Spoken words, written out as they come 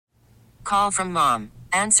call from mom.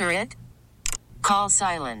 Answer it. Call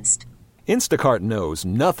silenced. Instacart knows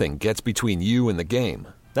nothing gets between you and the game.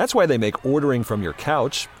 That's why they make ordering from your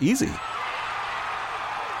couch easy.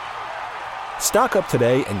 Stock up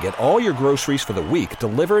today and get all your groceries for the week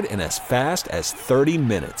delivered in as fast as 30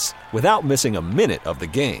 minutes without missing a minute of the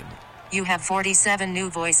game. You have 47 new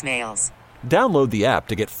voicemails. Download the app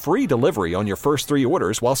to get free delivery on your first 3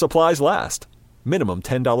 orders while supplies last. Minimum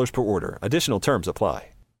 $10 per order. Additional terms apply.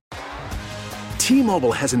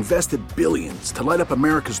 T-Mobile has invested billions to light up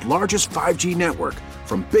America's largest 5G network,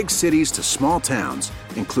 from big cities to small towns,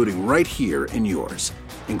 including right here in yours.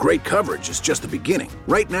 And great coverage is just the beginning.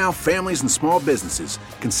 Right now, families and small businesses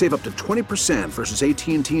can save up to 20% versus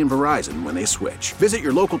AT&T and Verizon when they switch. Visit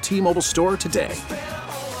your local T-Mobile store today.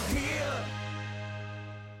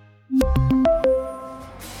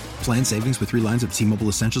 Plan savings with 3 lines of T-Mobile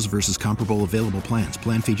Essentials versus comparable available plans.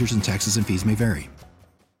 Plan features and taxes and fees may vary.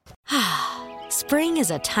 Spring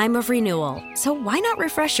is a time of renewal, so why not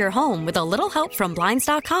refresh your home with a little help from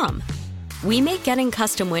Blinds.com? We make getting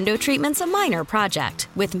custom window treatments a minor project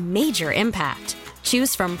with major impact.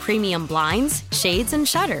 Choose from premium blinds, shades, and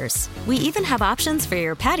shutters. We even have options for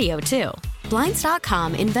your patio, too.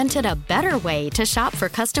 Blinds.com invented a better way to shop for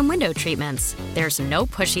custom window treatments. There's no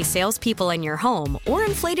pushy salespeople in your home or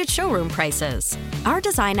inflated showroom prices. Our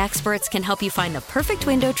design experts can help you find the perfect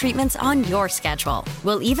window treatments on your schedule.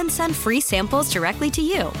 We'll even send free samples directly to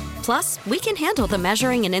you. Plus, we can handle the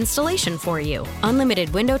measuring and installation for you. Unlimited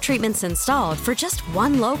window treatments installed for just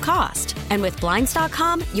one low cost. And with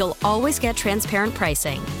Blinds.com, you'll always get transparent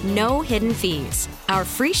pricing. No hidden fees. Our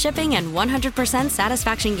free shipping and 100%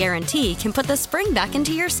 satisfaction guarantee can put the spring back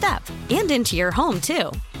into your step and into your home,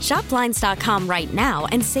 too. Shop Blinds.com right now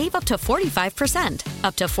and save up to 45%.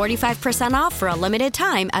 Up to 45% off for a limited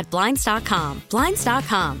time at Blinds.com.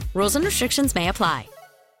 Blinds.com. Rules and restrictions may apply.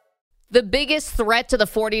 The biggest threat to the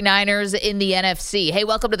 49ers in the NFC. Hey,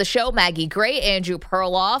 welcome to the show, Maggie Gray, Andrew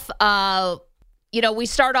Perloff. We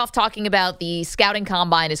start off talking about the scouting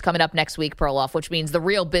combine is coming up next week, Perloff, which means the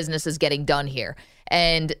real business is getting done here.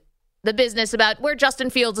 And the business about where Justin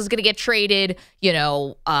Fields is going to get traded,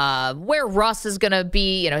 where Russ is going to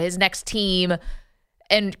be, his next team,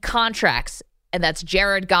 and contracts. And that's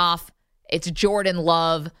Jared Goff. It's Jordan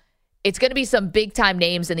Love. It's going to be some big-time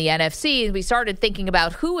names in the NFC. And we started thinking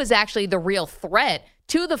about who is actually the real threat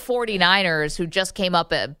to the 49ers, who just came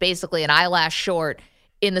up basically an eyelash short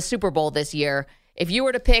in the Super Bowl this year. If you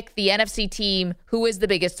were to pick the NFC team, who is the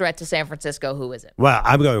biggest threat to San Francisco? Who is it? Well,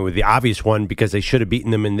 I'm going with the obvious one because they should have beaten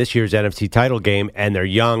them in this year's NFC title game, and they're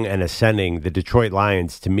young and ascending. The Detroit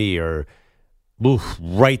Lions, to me, are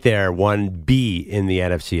right there, 1B in the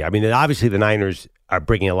NFC. I mean, obviously the Niners are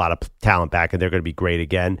bringing a lot of talent back, and they're going to be great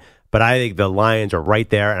again. But I think the Lions are right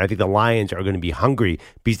there, and I think the Lions are going to be hungry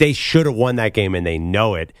because they should have won that game, and they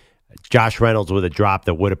know it. Josh Reynolds with a drop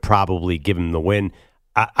that would have probably given them the win.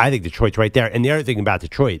 I think Detroit's right there. And the other thing about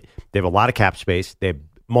Detroit, they have a lot of cap space. They have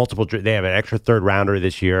they have an extra third rounder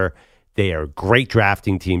this year. They are a great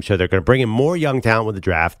drafting team, so they're going to bring in more young talent with the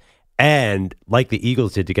draft. And like the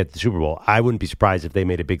Eagles did to get the Super Bowl, I wouldn't be surprised if they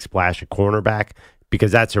made a big splash at cornerback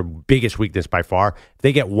because that's their biggest weakness by far. If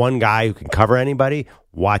they get one guy who can cover anybody,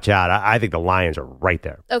 watch out. I think the Lions are right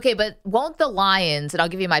there. Okay, but won't the Lions, and I'll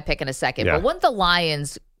give you my pick in a second, but won't the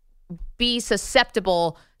Lions be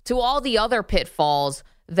susceptible to all the other pitfalls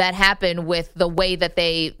that happen with the way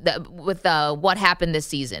that what happened this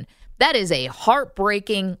season? That is a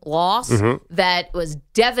heartbreaking loss that was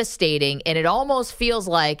devastating, and it almost feels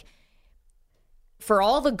like for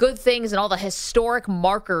all the good things and all the historic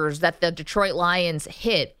markers that the Detroit Lions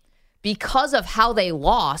hit, because of how they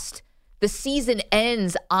lost, the season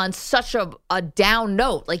ends on such a down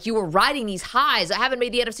note. Like you were riding these highs. I haven't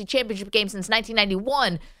made the NFC Championship game since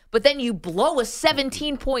 1991, but then you blow a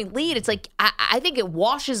 17-point lead. It's like I think it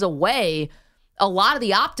washes away a lot of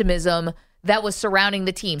the optimism that was surrounding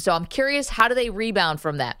the team. So I'm curious, how do they rebound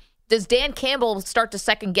from that? Does Dan Campbell start to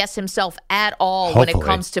second-guess himself at all when it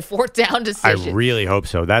comes to fourth down decisions? I really hope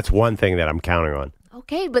so. That's one thing that I'm counting on.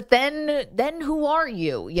 Okay, but then who are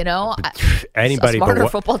you? Anybody, a smarter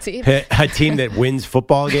football team, a team that wins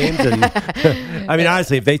football games. And I mean,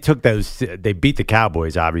 honestly, if they took those, they beat the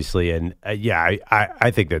Cowboys, obviously, and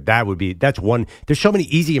I think that would be that's one. There's so many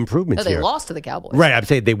easy improvements they here. Lost to the Cowboys, right? I'm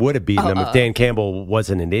saying they would have beaten them if Dan Campbell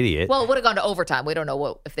wasn't an idiot. Well, it would have gone to overtime. We don't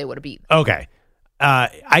know if they would have beaten. Okay.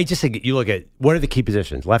 I just think you look at what are the key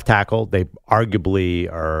positions. Left tackle, they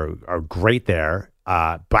arguably are great there.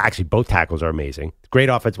 But actually, both tackles are amazing. Great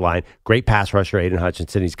offensive line, great pass rusher, Aiden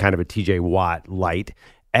Hutchinson. He's kind of a TJ Watt light.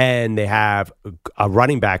 And they have a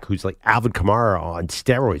running back who's like Alvin Kamara on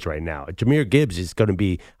steroids right now. Jahmyr Gibbs is going to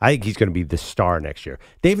be, I think he's going to be the star next year.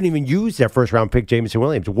 They haven't even used their first round pick, Jameson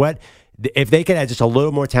Williams. If they could add just a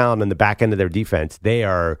little more talent on the back end of their defense, they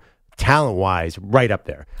are talent-wise right up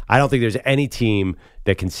there. I don't think there's any team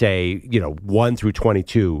that can say, 1 through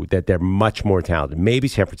 22, that they're much more talented. Maybe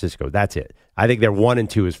San Francisco. That's it. I think they're 1 and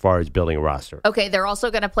 2 as far as building a roster. Okay, they're also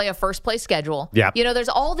going to play a first-place schedule. Yeah. There's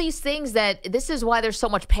all these things this is why there's so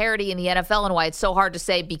much parity in the NFL and why it's so hard to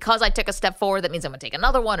say, because I took a step forward, that means I'm going to take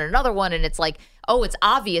another one and another one. And it's like, oh, it's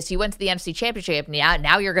obvious you went to the NFC Championship.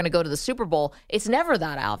 Now you're going to go to the Super Bowl. It's never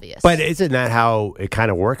that obvious. But isn't that how it kind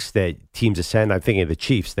of works, that teams ascend? I'm thinking of the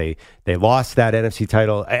Chiefs. They lost that AFC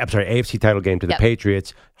title game to the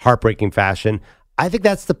Patriots, heartbreaking fashion. I think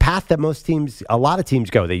that's the path that a lot of teams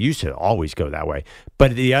go. They used to always go that way.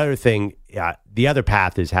 But the other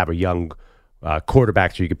path is have a young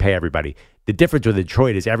quarterback so you can pay everybody. The difference with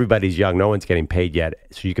Detroit is everybody's young. No one's getting paid yet.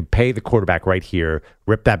 So you can pay the quarterback right here,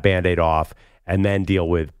 rip that Band-Aid off, and then deal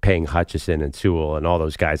with paying Hutchison and Sewell and all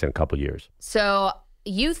those guys in a couple years. So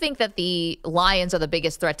you think that the Lions are the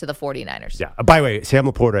biggest threat to the 49ers? Yeah. By the way, Sam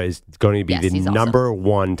Laporta is going to be the number awesome.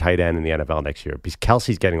 1 tight end in the NFL next year because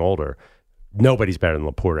Kelsey's getting older. Nobody's better than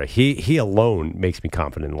Laporta. He alone makes me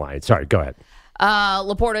confident in the Lions. Sorry, go ahead.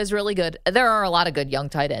 Laporta is really good. There are a lot of good young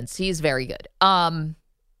tight ends. He's very good.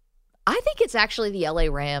 I think it's actually the LA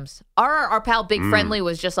Rams. Our pal Big Friendly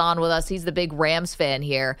was just on with us. He's the big Rams fan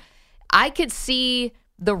here. I could see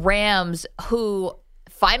the Rams, who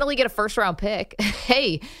finally get a first-round pick.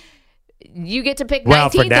 Hey, you get to pick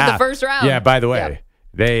 19th in the first round. Yeah, by the way. Yeah.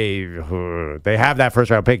 They have that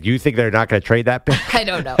first round pick. You think they're not going to trade that pick? I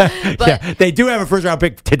don't know. But they do have a first round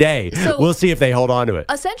pick today. So we'll see if they hold on to it.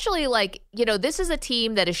 Essentially, this is a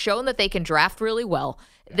team that has shown that they can draft really well.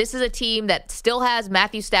 This is a team that still has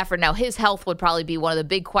Matthew Stafford. Now, his health would probably be one of the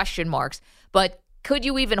big question marks. But could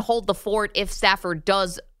you even hold the fort if Stafford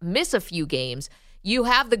does miss a few games? You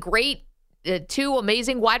have the great 2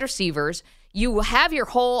 amazing wide receivers. You have your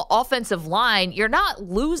whole offensive line. You're not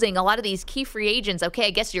losing a lot of these key free agents. Okay, I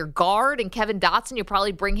guess your guard and Kevin Dotson, you'll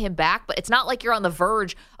probably bring him back, but it's not like you're on the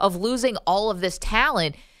verge of losing all of this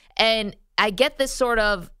talent. And I get this sort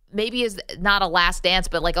of, maybe is not a last dance,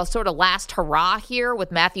 but like a sort of last hurrah here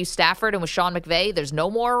with Matthew Stafford and with Sean McVay. There's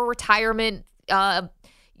no more retirement,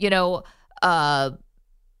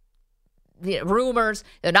 rumors.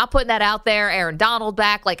 They're not putting that out there. Aaron Donald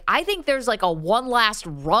back. I think there's a one last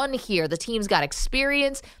run here. The team's got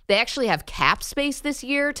experience. They actually have cap space this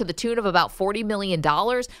year to the tune of about $40 million.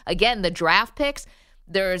 Again, the draft picks.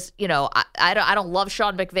 There's, I don't love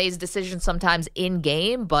Sean McVay's decision sometimes in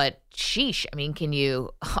game, but sheesh. I mean, can you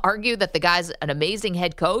argue that the guy's an amazing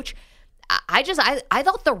head coach? I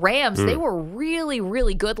thought the Rams, they were really,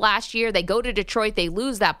 really good last year. They go to Detroit. They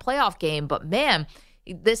lose that playoff game, but man,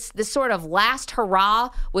 this sort of last hurrah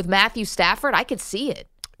with Matthew Stafford, I could see it.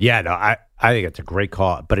 Yeah, no, I think it's a great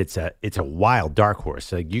call, but it's a wild dark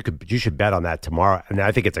horse. You should bet on that tomorrow, and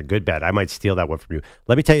I think it's a good bet. I might steal that one from you.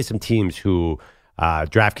 Let me tell you some teams who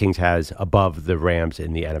DraftKings has above the Rams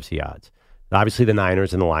in the NFC odds. Obviously, the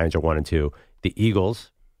Niners and the Lions are 1 and 2. The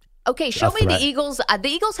Eagles. Okay, show me the Eagles. The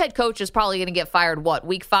Eagles head coach is probably going to get fired,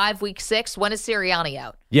 week 5, week 6? When is Sirianni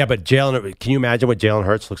out? Yeah, but can you imagine what Jalen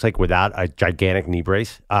Hurts looks like without a gigantic knee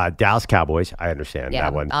brace? Dallas Cowboys, I understand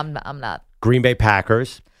that one. I'm not. Green Bay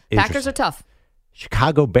Packers. Packers are tough.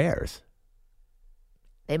 Chicago Bears.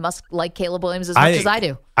 They must like Caleb Williams as much as I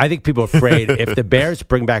do. I think people are afraid if the Bears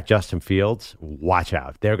bring back Justin Fields, watch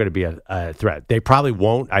out. They're going to be a threat. They probably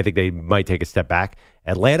won't. I think they might take a step back.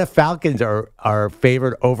 Atlanta Falcons are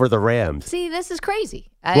favored over the Rams. See, this is crazy.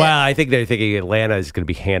 I think they're thinking Atlanta is going to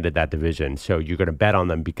be handed that division, so you're going to bet on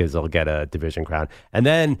them because they'll get a division crown. And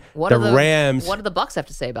then Rams. What do the Bucs have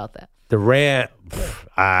to say about that? The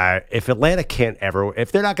if Atlanta can't ever,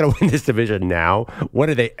 if they're not going to win this division now, when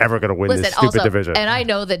are they ever going to win this stupid division? And I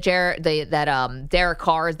know that Derek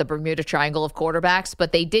Carr is the Bermuda Triangle of quarterbacks,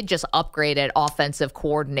 but they did just upgrade an offensive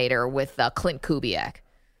coordinator with Clint Kubiak.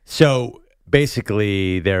 So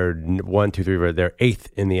basically, they're 1, 2, 3. They're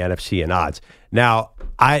 8th in the NFC in odds. Now,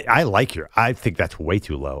 I think that's way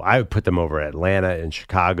too low. I would put them over Atlanta and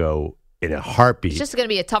Chicago in a heartbeat. It's just going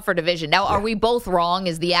to be a tougher division. Now, are we both wrong?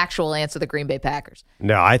 Is the actual answer the Green Bay Packers?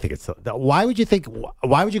 No, I think it's. Why would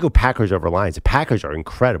you go Packers over Lions? The Packers are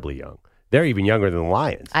incredibly young. They're even younger than the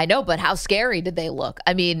Lions. I know, but how scary did they look?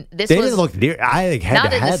 I mean, they didn't look near. I think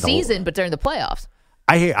not in the season, but during the playoffs.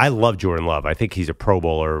 I love Jordan Love. I think he's a Pro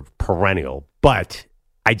Bowler perennial, but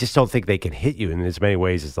I just don't think they can hit you in as many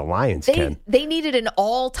ways as the Lions can. They needed an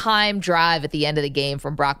all-time drive at the end of the game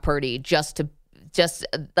from Brock Purdy just just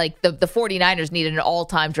like the 49ers needed an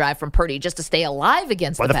all-time drive from Purdy just to stay alive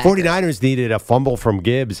against the Packers. 49ers needed a fumble from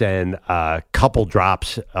Gibbs and a couple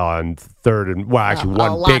drops on third and, one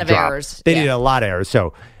big drop. Errors. They needed a lot of errors.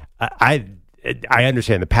 So I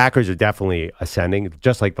understand the Packers are definitely ascending,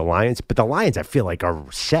 just like the Lions. But the Lions, I feel like, are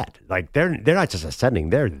set. Like they're not just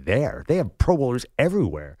ascending; they're there. They have Pro Bowlers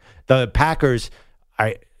everywhere. The Packers,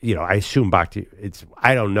 I assume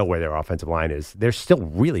I don't know where their offensive line is. They're still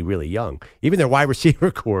really, really young. Even their wide receiver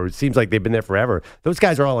core, it seems like they've been there forever. Those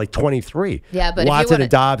guys are all like 23. Yeah, but Watson and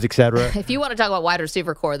Dobbs, et cetera. If you want to talk about wide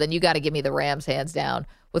receiver core, then you got to give me the Rams hands down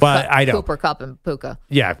with Cooper Kupp and Puka.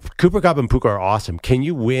 Yeah, Cooper Kupp and Puka are awesome. Can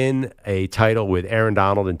you win a title with Aaron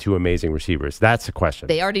Donald and two amazing receivers? That's the question.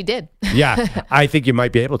 They already did. Yeah, I think you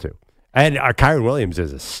might be able to. And Kyron Williams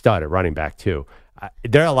is a stud at running back, too.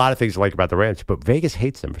 There are a lot of things to like about the Rams, but Vegas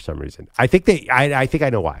hates them for some reason. I think I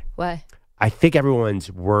know why. Why? I think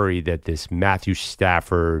everyone's worried that this Matthew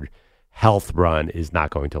Stafford health run is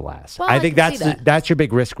not going to last. Well, I think that's your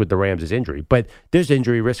big risk with the Rams' injury, but there's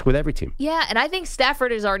injury risk with every team. Yeah, and I think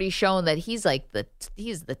Stafford has already shown that he's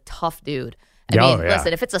he's the tough dude.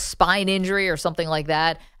 Listen, if it's a spine injury or something like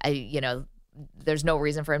that, there's no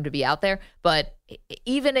reason for him to be out there. But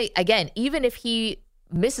even if he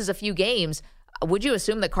misses a few games, would you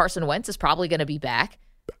assume that Carson Wentz is probably going to be back?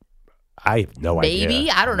 I have no idea. Maybe.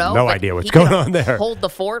 I don't know. No idea what's going on there. Hold the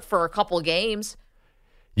fort for a couple of games.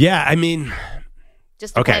 Yeah, I mean.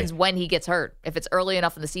 Just depends when he gets hurt. If it's early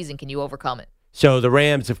enough in the season, can you overcome it? So the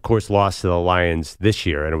Rams, of course, lost to the Lions this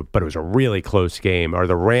year, but it was a really close game. Are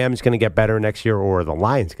the Rams going to get better next year, or are the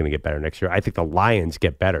Lions going to get better next year? I think the Lions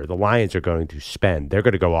get better. The Lions are going to spend. They're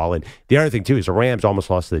going to go all in. The other thing, too, is the Rams almost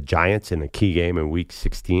lost to the Giants in a key game in Week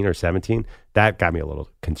 16 or 17. That got me a little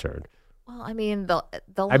concerned. Well, I mean, the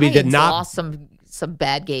Lions lost some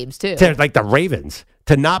bad games, too. Like the Ravens.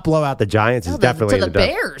 To not blow out the Giants is definitely to the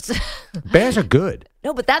Bears. Bears are good.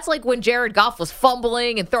 No, but that's like when Jared Goff was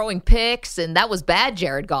fumbling and throwing picks, and that was bad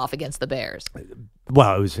Jared Goff against the Bears.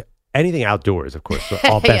 Well, it was anything outdoors, of course.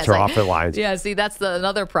 All bets are off the Lions. Yeah, see, that's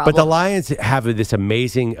another problem. But the Lions have this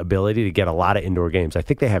amazing ability to get a lot of indoor games. I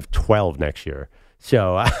think they have 12 next year.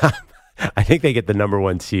 So I think they get the number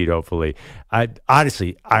one seed, hopefully.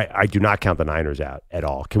 Honestly, I do not count the Niners out at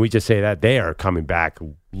all. Can we just say that? They are coming back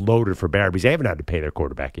loaded for bear because they haven't had to pay their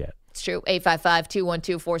quarterback yet. It's true.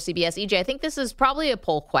 855-212-4CBS. EJ, I think this is probably a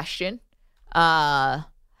poll question. One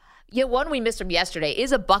we missed from yesterday.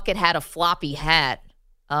 Is a bucket hat a floppy hat?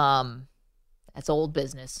 That's old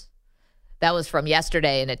business. That was from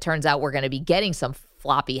yesterday, and it turns out we're going to be getting some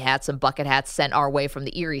floppy hats, some bucket hats sent our way from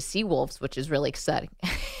the Erie Seawolves, which is really exciting.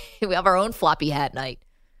 We have our own floppy hat night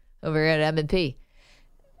over here at M&P.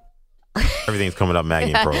 Everything's coming up,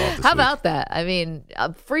 Maggie and Perloff this How week. about that? I mean,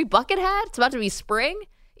 a free bucket hat? It's about to be spring.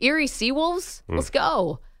 Erie Seawolves? Let's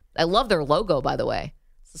go. I love their logo, by the way.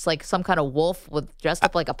 It's like some kind of wolf dressed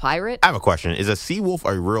up like a pirate. I have a question. Is a sea wolf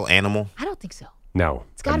a real animal? I don't think so. No.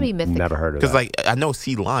 It's got to be mythic. Never heard of Because, that. I know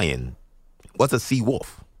sea lion. What's a sea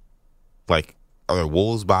wolf? Like, are there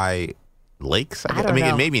wolves by lakes? I don't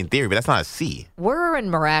know. Maybe in theory, but that's not a sea. We're in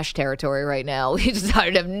Marash territory right now. We just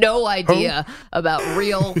have no idea about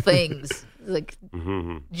real things. Like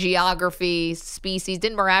geography, species.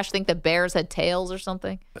 Didn't Marash think that bears had tails or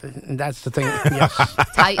something? That's the thing. Yes.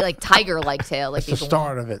 Like tiger-like tail. Like That's the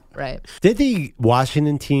start of it. Right. Did the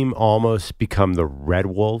Washington team almost become the Red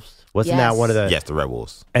Wolves? Wasn't that one of the... Yes, the Red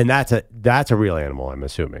Wolves. And that's a real animal, I'm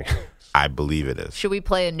assuming. I believe it is. Should we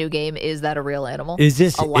play a new game? Is that a real animal? Is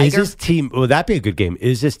this team... Would that be a good game?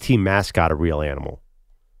 Is this team mascot a real animal?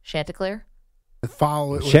 Chanticleer?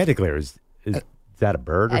 Follow it with, Chanticleer is that a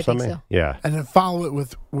bird or I something? think so. Yeah. and then follow it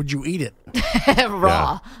with, would you eat it?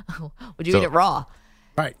 Raw. Would you eat it raw?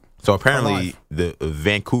 Right. So apparently, the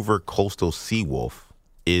Vancouver coastal sea wolf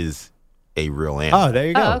is a real animal. Oh, there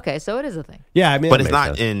you go. Oh, okay. So it is a thing. Yeah, I mean, But it's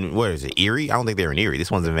not in, where is it, Erie? I don't think they're in Erie.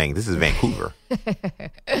 This is Vancouver.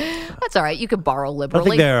 That's all right. You can borrow I don't liberally.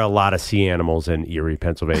 think there are a lot of sea animals in Erie,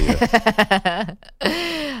 Pennsylvania.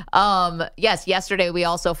 Yes, yesterday we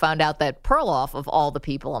also found out that Perloff, of all the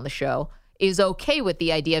people on the show, is okay with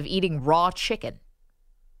the idea of eating raw chicken.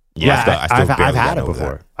 Yeah, I still I've barely had got it over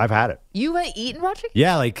before. that. I've had it. You have eaten raw chicken?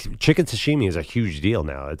 Yeah, like chicken sashimi is a huge deal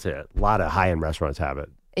now. It's a lot of high-end restaurants have it.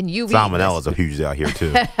 And you've Salmonella is a huge deal out here,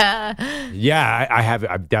 too. Yeah, I have.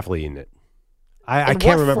 I've definitely eaten it. I In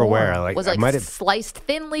can't what remember form? where. Like, was it I might have. sliced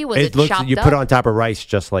thinly? Was it looks, chopped you up? put it on top of rice,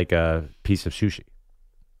 just like a piece of sushi.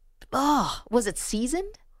 Oh, was it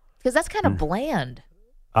seasoned? Because that's kind of bland.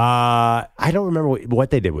 I don't remember what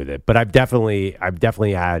they did with it, but I've definitely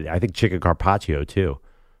had. I think chicken carpaccio too,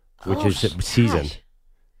 which is seasoned.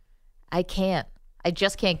 I can't. I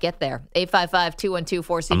just can't get there.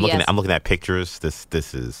 855-212-4CBS. I'm looking at pictures.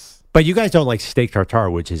 This is. But you guys don't like steak tartare,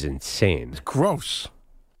 which is insane. Gross.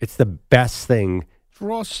 It's the best thing. It's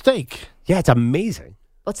raw steak. Yeah, it's amazing.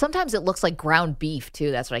 But sometimes it looks like ground beef,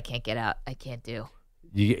 too. That's what I can't get out. I can't do.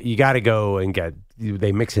 You got to go and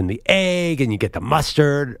they mix in the egg and you get the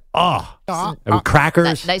mustard. And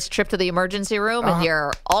crackers. Nice trip to the emergency room and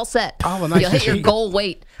you're all set. Nice You'll hit your goal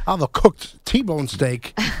weight. I'll have a cooked T-bone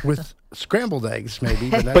steak with scrambled eggs, maybe.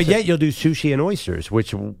 But yet you'll do sushi and oysters,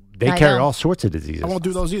 which they carry all sorts of diseases. I won't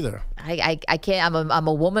do those either. I can't. I'm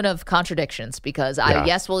a woman of contradictions because I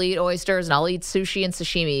will eat oysters and I'll eat sushi and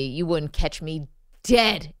sashimi. You wouldn't catch me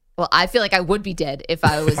dead. Well, I feel like I would be dead if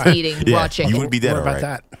I was eating raw chicken. You would be dead. What about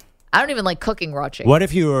that? I don't even like cooking raw chicken. What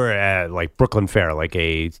if you were at like Brooklyn Fare, like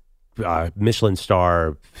a Michelin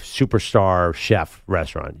star, superstar chef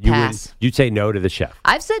restaurant? Pass. You'd say no to the chef.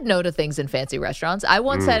 I've said no to things in fancy restaurants. I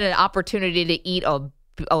once had an opportunity to eat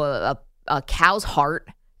a cow's heart,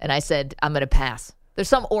 and I said, I'm going to pass. There's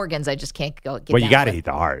some organs I just can't go get. Well, you got to with. eat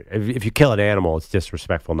the heart. If you kill an animal, it's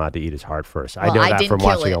disrespectful not to eat his heart first. Well, I know I that didn't from kill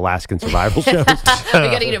watching it. Alaskan survival shows. We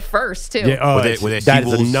got to eat it first, too. Yeah, Were there that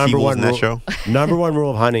is the seagulls number one in that rule. show? Number one rule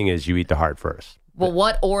of hunting is you eat the heart first. Well,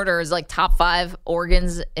 what order is like top 5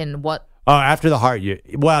 organs in what? Oh, after the heart, you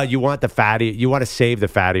want the fatty. You want to save the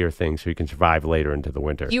fattier things so you can survive later into the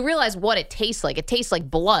winter. You realize what it tastes like. It tastes like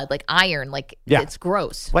blood, like iron, like it's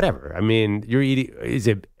gross. Whatever. I mean, you're eating. Is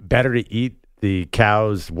it better to eat the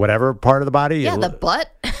cow's whatever part of the body? Yeah, the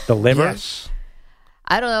butt. The liver? Yes.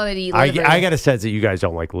 I don't know how to eat liver. I got a sense that you guys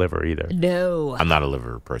don't like liver either. No. I'm not a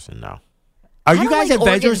liver person, no. Are I you don't guys like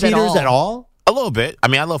adventurous organs at eaters all. at all? A little bit. I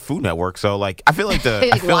mean, I love Food Network, so like I feel like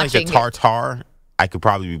the Watching it. tartare I could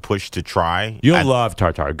probably be pushed to try. You'll love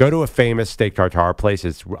tartare. Go to a famous steak tartare place.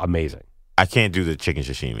 It's amazing. I can't do the chicken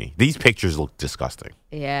sashimi. These pictures look disgusting.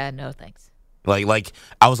 Yeah, no thanks. Like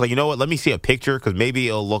I was like, you know what? Let me see a picture because maybe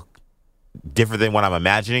it'll look different than what I'm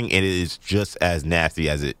imagining. And it is just as nasty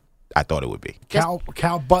as I thought it would be. Cow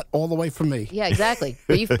butt all the way from me. Yeah, exactly.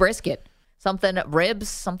 Beef brisket. Something, ribs,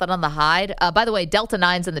 something on the hide. By the way, Delta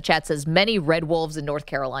 9's in the chat says many red wolves in North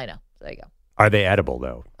Carolina. There you go. Are they edible,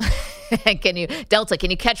 though? Can you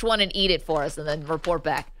catch one and eat it for us and then report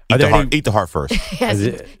back? Eat the heart first. Yes.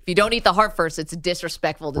 If you don't eat the heart first, it's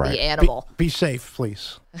disrespectful to the animal. Be safe,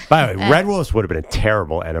 please. By the way, Red Wolves would have been a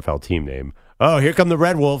terrible NFL team name. Oh, here come the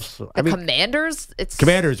Red Wolves. Commanders?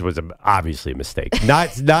 Commanders was obviously a mistake.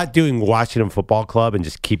 Not doing Washington Football Club and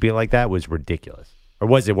just keeping it like that was ridiculous. Or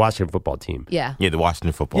was it Washington Football Team? Yeah. Yeah, the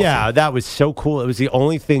Washington Football team. That was so cool. It was the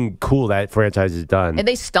only thing cool that franchise has done. And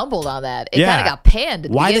they stumbled on that. It kind of got panned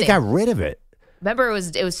at the Why beginning. they got rid of it? Remember,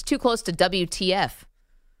 it was too close to WTF.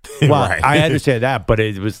 Well, Right. I understand that, but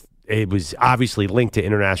it was obviously linked to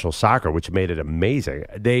international soccer, which made it amazing.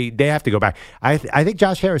 They have to go back. I think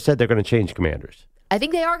Josh Harris said they're going to change Commanders. I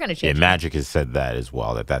think they are going to change. Yeah, Magic has said that as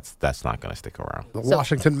well. That's not going to stick around. The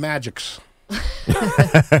Washington Magics.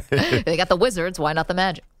 They got the Wizards. Why not the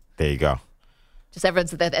Magic? There you go. Just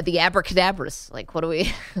everyone's at the abracadabras. Like, what do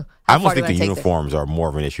we? I almost think the uniforms are more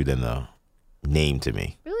of an issue than the name to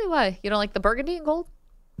me. Really? Why? You don't like the burgundy and gold?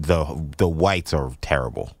 The whites are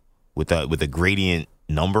terrible with the gradient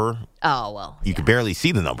number. Oh well, you can barely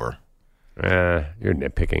see the number. You're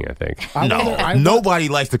nitpicking, I think. Nobody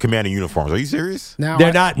likes the Commander uniforms. Are you serious?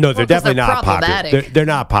 They're definitely not popular. They're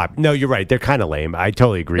not pop. No, you're right. They're kind of lame. I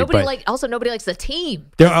totally agree. Nobody likes the team.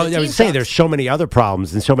 I was saying there's so many other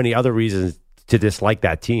problems and so many other reasons to dislike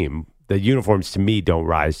that team. The uniforms to me don't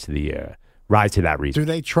rise to that reason. Do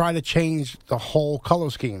they try to change the whole color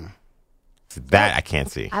scheme? That I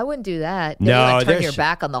can't see. I wouldn't do that. No, turn your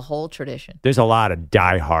back on the whole tradition. There's a lot of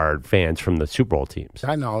diehard fans from the Super Bowl teams.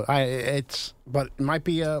 I know. But it might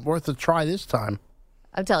be worth a try this time.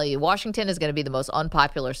 I'm telling you, Washington is going to be the most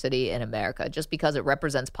unpopular city in America just because it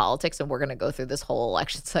represents politics, and we're going to go through this whole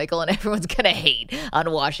election cycle, and everyone's going to hate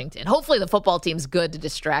on Washington. Hopefully the football team's good to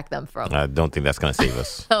distract them from. I don't think that's going to save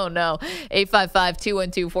us. Oh, no.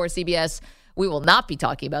 855-212-4CBS. We will not be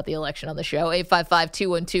talking about the election on the show.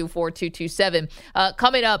 855-212-4227.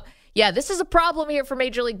 Coming up, this is a problem here for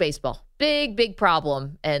Major League Baseball. Big, big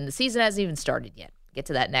problem, and the season hasn't even started yet. Get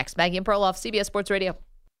to that next. Maggie and Perloff, CBS Sports Radio.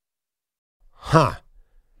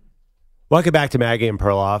 Welcome back to Maggie and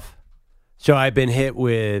Perloff. So I've been hit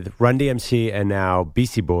with Run DMC and now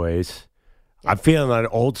Beastie Boys. I'm feeling an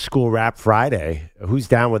old school rap Friday. Who's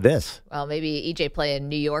down with this? Well, maybe EJ playing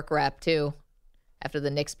New York rap, too, after the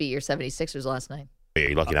Knicks beat your 76ers last night. Yeah,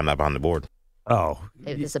 you're lucky I'm not behind the board. Oh.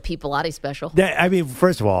 It's a Pipilotti special. I mean,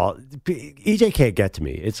 first of all, EJ can't get to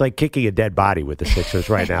me. It's like kicking a dead body with the Sixers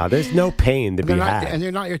right now. There's no pain to be had. And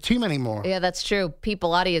they're not your team anymore. Yeah, that's true.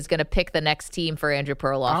 Pipilotti is going to pick the next team for Andrew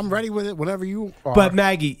Perloff. I'm ready with it, whatever you are. But,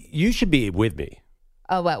 Maggie, you should be with me.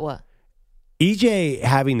 Oh, what? EJ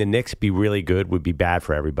having the Knicks be really good would be bad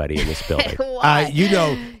for everybody in this building. Why?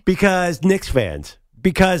 Because Knicks fans.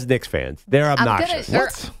 They're obnoxious.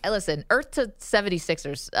 Listen, Earth to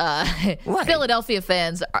 76ers. Right. Philadelphia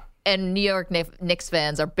fans and New York Knicks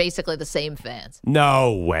fans are basically the same fans.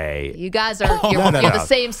 No way. You guys are you're the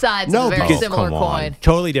same sides of a very similar coin.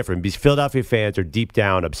 Totally different. Because Philadelphia fans are deep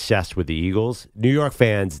down obsessed with the Eagles. New York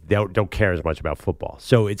fans don't care as much about football.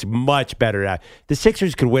 So it's much better. The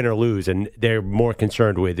Sixers could win or lose, and they're more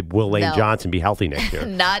concerned with will Lane Johnson be healthy next year.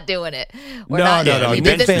 Not doing it. No.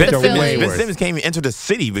 Ben Simmons came into the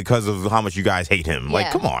city because of how much you guys hate him.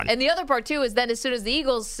 Like, come on. And the other part too is then as soon as the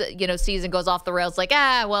Eagles season goes off the rails, like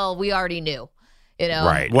we already knew.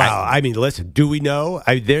 Right. Well, I mean, listen, do we know?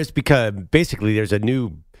 There's a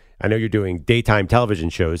new, I know you're doing daytime television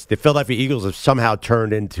shows. The Philadelphia Eagles have somehow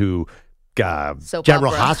turned into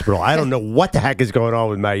General Hospital. I don't know what the heck is going on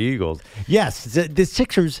with my Eagles. Yes, the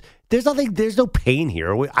Sixers, there's no pain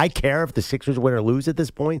here. I care if the Sixers win or lose at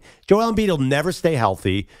this point. Joel Embiid will never stay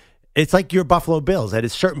healthy. It's like your Buffalo Bills. At a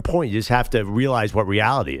certain point, you just have to realize what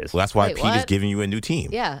reality is. Well, that's why Pete is giving you a new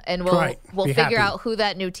team. Yeah, and we'll figure out who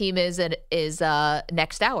that new team is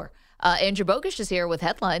next hour. Andrew Bogusch is here with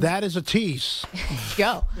headlines. That is a tease.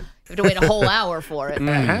 Go. You have to wait a whole hour for it.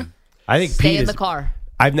 Uh-huh. I think Stay Pete in the car.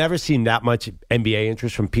 I've never seen that much NBA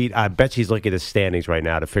interest from Pete. I bet she's looking at his standings right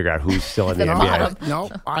now to figure out who's still in the NBA. No,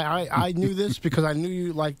 I knew this because I knew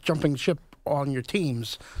you like jumping ship on your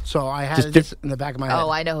teams, so I had this in the back of my head. Oh,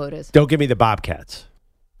 I know who it is. Don't give me the Bobcats.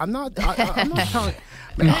 I'm not telling.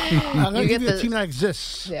 I'm going to give you a team that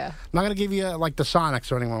exists. Yeah. I'm not going to give you like the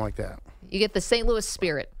Sonics or anyone like that. You get the St. Louis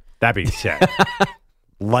Spirit. That being said,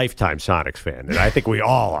 lifetime Sonics fan, and I think we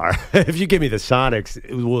all are. If you give me the Sonics,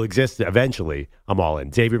 it will exist eventually. I'm all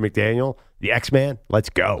in. Xavier McDaniel, the X-Man, let's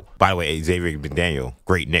go. By the way, Xavier McDaniel,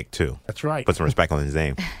 great Nick too. That's right. Put some respect on his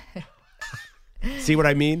name. See what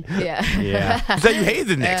I mean? Yeah. You said you hated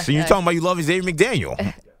the Knicks, and you're talking about you love Xavier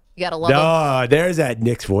McDaniel. You gotta love him. No, there's that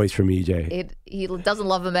Knicks voice from EJ. He doesn't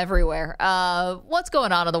love him everywhere. What's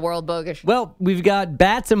going on in the world, Bogusch? Well, we've got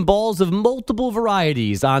bats and balls of multiple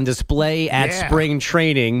varieties on display at spring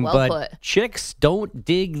training, but chicks don't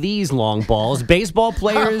dig these long balls. Baseball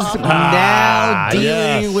players now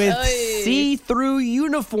dealing with see-through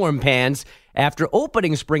uniform pants after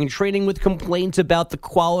opening spring training with complaints about the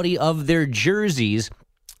quality of their jerseys.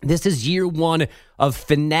 This is year one of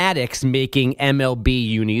Fanatics making MLB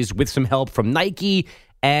unis with some help from Nike,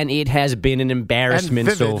 and it has been an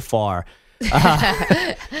embarrassment so far.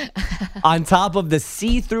 On top of the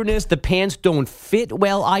see-throughness, the pants don't fit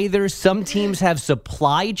well either. Some teams have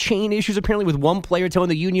supply chain issues, apparently, with one player telling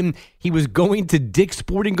the union he was going to Dick's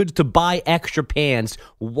Sporting Goods to buy extra pants.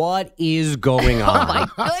 What is going on?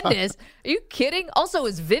 Oh, my goodness. Are you kidding? Also,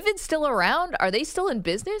 is Vivid still around? Are they still in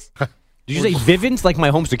business? Did you say Vivint, like my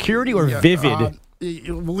home security, or Vivid?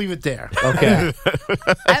 We'll leave it there. Okay.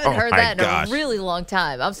 I haven't heard that in a really long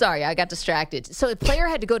time. I'm sorry, I got distracted. So the player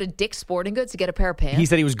had to go to Dick's Sporting Goods to get a pair of pants? He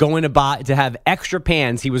said he was going to have extra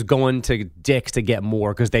pants. He was going to Dick's to get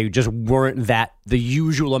more because they just weren't the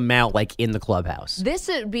usual amount like in the clubhouse. This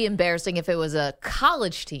would be embarrassing if it was a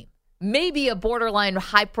college team, maybe a borderline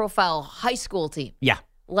high-profile high school team. Yeah.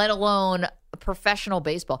 Let alone professional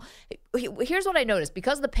baseball. Here's what I noticed.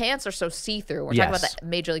 Because the pants are so see-through, we're talking about the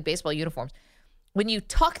Major League Baseball uniforms. When you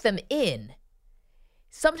tuck them in,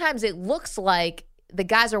 sometimes it looks like the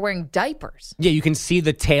guys are wearing diapers. Yeah, you can see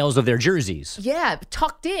the tails of their jerseys. Yeah,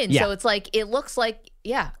 tucked in. Yeah. So it's like, it looks like,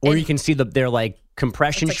 Or you can see their like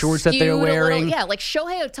compression shorts that they're wearing. Like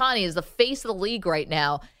Shohei Ohtani is the face of the league right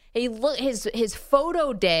now. His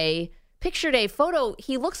photo day, picture day photo,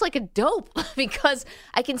 he looks like a dope because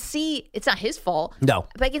I can see, it's not his fault. No.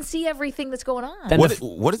 But I can see everything that's going on.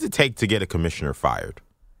 What does it take to get a commissioner fired?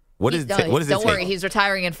 What does it take? Don't worry, he's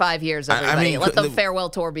retiring in 5 years, everybody. Let the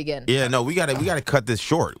farewell tour begin. Yeah, no, we gotta cut this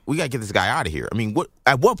short. We gotta get this guy out of here. I mean,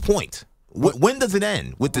 at what point? When does it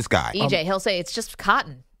end with this guy? EJ, he'll say it's just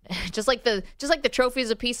cotton. just like the trophy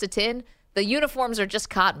is a piece of tin. The uniforms are just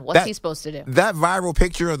cotton. What's he supposed to do? That viral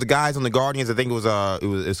picture of the guys on the Guardians, I think it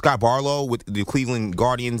was Scott Barlow with the Cleveland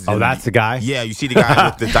Guardians. Oh, that's the guy? Yeah, you see the guy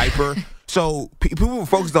with the diaper. So people were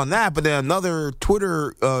focused on that, but then another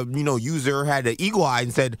Twitter user had an eagle eye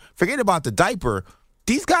and said, forget about the diaper.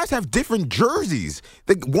 These guys have different jerseys.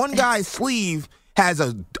 The one guy's sleeve has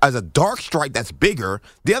a dark stripe that's bigger.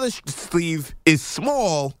 The other sleeve is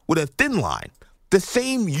small with a thin line. The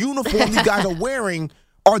same uniform you guys are wearing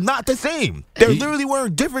are not the same. They're literally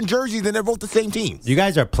wearing different jerseys, and they're both the same teams. You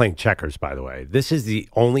guys are playing checkers, by the way. This is the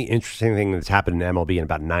only interesting thing that's happened in MLB in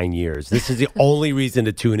about 9 years. This is the only reason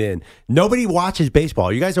to tune in. Nobody watches baseball.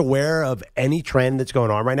 Are you guys aware of any trend that's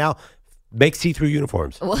going on right now? Make see-through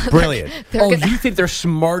uniforms. Brilliant. You think they're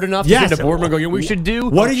smart enough to get a boardroom and go, we should do?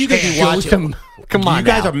 What are you going to be watching? Come on, you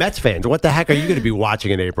guys are Mets fans. What the heck are you going to be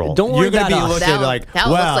watching in April? Don't worry about us. You're going to be looking like, that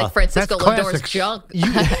well, looks like Francisco Lindor's junk,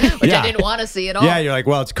 which I didn't want to see at all. Yeah, you're like,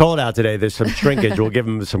 well, it's cold out today. There's some shrinkage. We'll give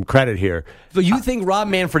him some credit here. But you think Rob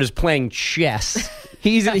Manfred is playing chess?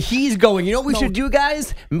 He's going, you know what we should do,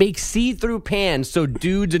 guys? Make see-through pants so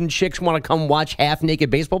dudes and chicks want to come watch half-naked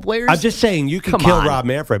baseball players? I'm just saying, you can kill Rob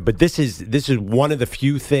Manfred, but this is one of the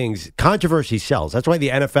few things. Controversy sells. That's why the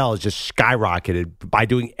NFL has just skyrocketed by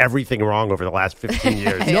doing everything wrong over the last 15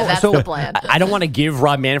 years. That's the plan. I don't want to give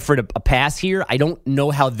Rob Manfred a pass here. I don't know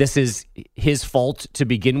how this is his fault to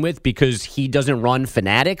begin with because he doesn't run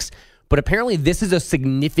Fanatics. But apparently this is a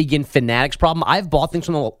significant Fanatics problem. I've bought things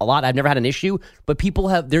from them a lot. I've never had an issue. But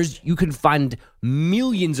people you can find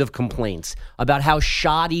millions of complaints about how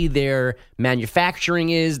shoddy their manufacturing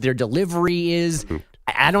is, their delivery is.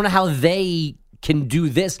 I don't know how they can do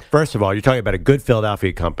this. First of all, you're talking about a good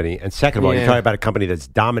Philadelphia company. And second of all, you're talking about a company that's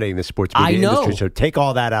dominating the sports media industry. So take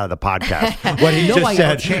all that out of the podcast. What he just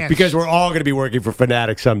said, because we're all going to be working for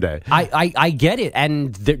Fanatics someday. I get it.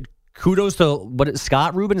 And kudos to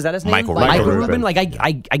Scott Rubin, is that his name? Michael Rubin. Like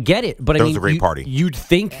I get it, but that was a great party. You'd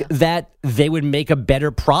think that they would make a better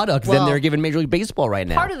product than they're giving Major League Baseball right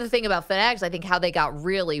now. Part of the thing about Fanatics, I think, how they got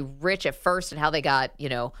really rich at first and how they got,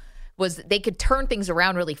 was they could turn things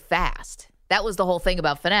around really fast. That was the whole thing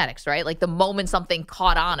about Fanatics, right? Like the moment something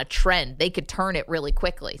caught on a trend, they could turn it really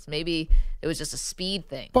quickly. So maybe it was just a speed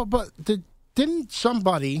thing. But didn't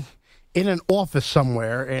somebody in an office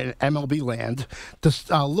somewhere in MLB land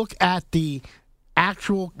to look at the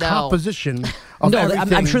actual composition of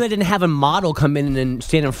everything? I'm sure they didn't have a model come in and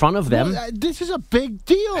stand in front of them. Well, this is a big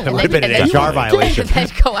deal. It would have been an HR violation. And then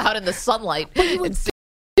go out in the sunlight and see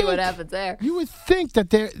what happens there. You would think that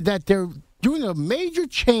they're doing a major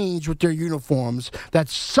change with their uniforms, that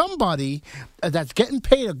somebody that's getting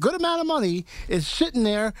paid a good amount of money is sitting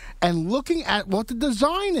there and looking at what the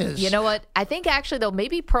design is. You know what? I think actually, though,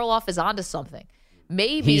 maybe Perloff is onto something.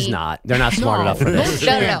 Maybe he's not. They're not smart enough for this.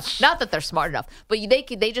 No. Not that they're smart enough, but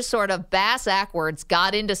they just sort of backwards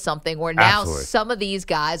got into something where now some of these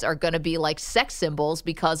guys are going to be like sex symbols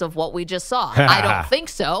because of what we just saw. I don't think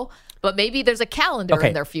so, but maybe there's a calendar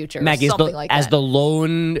in their future, Maggie, something like that. As the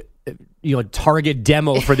lone target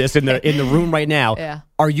demo for this in the room right now.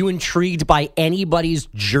 Are you intrigued by anybody's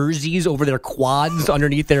jerseys over their quads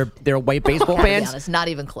underneath their white baseball pants? It's not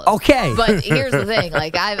even close. Okay, but here's the thing: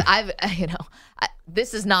 like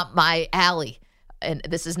this is not my alley, and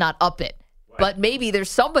this is not up it. Right. But maybe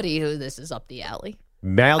there's somebody who this is up the alley.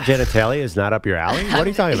 Male genitalia is not up your alley? What are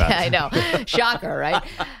you talking about? Yeah, I know. Shocker, right?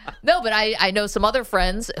 No, but I know some other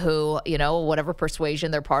friends who, whatever persuasion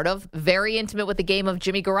they're part of, very intimate with the game of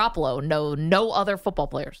Jimmy Garoppolo. No other football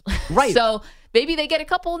players. Right. So maybe they get a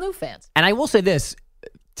couple of new fans. And I will say this,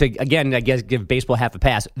 to, again, I guess give baseball half a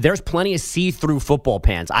pass. There's plenty of see-through football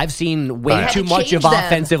pants. I've seen way too much of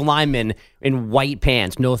offensive linemen in white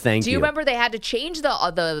pants. No, thank you. Do you remember they had to change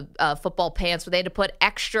the football pants where they had to put an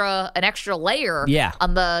extra layer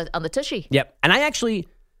on the tushy? Yep. And I actually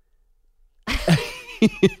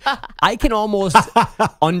I can almost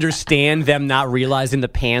understand them not realizing the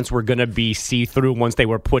pants were going to be see-through once they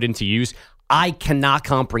were put into use. I cannot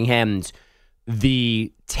comprehend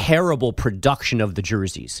the terrible production of the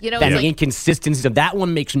jerseys. And the inconsistencies of that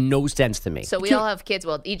one makes no sense to me. So we all have kids.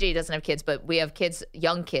 Well, EJ doesn't have kids, but we have kids,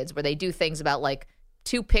 young kids, where they do things about like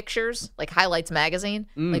 2 pictures, like Highlights magazine.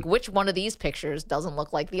 Like which one of these pictures doesn't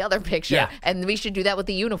look like the other picture? Yeah. And we should do that with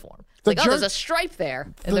the uniform. It's there's a stripe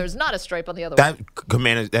there, and there's not a stripe on the other one.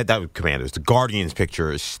 Commanders, the Guardians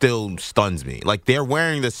picture still stuns me. Like they're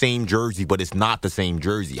wearing the same jersey, but it's not the same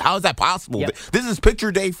jersey. How is that possible? Yep. This is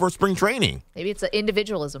picture day for spring training. Maybe it's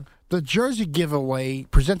individualism. The jersey giveaway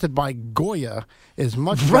presented by Goya is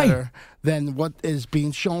much better than what is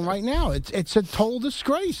being shown right now. It's a total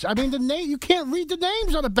disgrace. I mean, you can't read the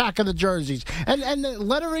names on the back of the jerseys, and the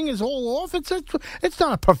lettering is all off. It's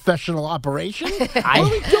not a professional operation. What are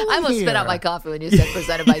we doing I almost spit out my coffee when you said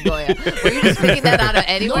presented by Goya. Were you just picking that out of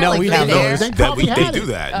anywhere? No, we have those. They do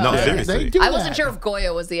that. No, seriously. I wasn't sure if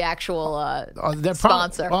Goya was the actual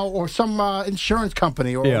sponsor. Or some insurance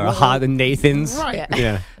company. Or Hod and Nathan's. Right.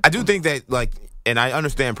 Yeah. I do think that, like, and I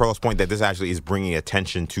understand Perloff's point that this actually is bringing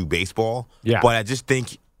attention to baseball. Yeah. But I just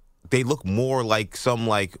think they look more like some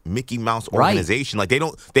like Mickey Mouse organization. Like they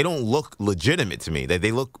don't look legitimate to me.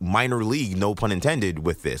 They look minor league, no pun intended,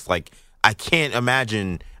 with this. Like I can't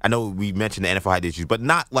imagine. I know we mentioned the NFL had issues, but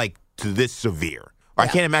not like to this severe. Or I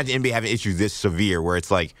can't imagine NBA having issues this severe where it's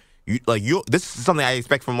like this is something I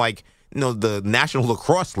expect from like the National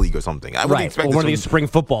Lacrosse League or something. I wouldn't expect or one of these spring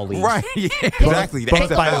football leagues. Right. Yeah, exactly. Both,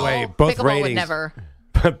 by the way, both Pickleball would ratings. never.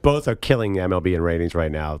 Both are killing MLB in ratings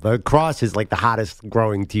right now. The lacrosse is like the hottest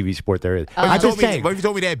growing TV sport there is. But if you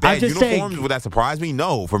told me they had bad uniforms, would that surprise me?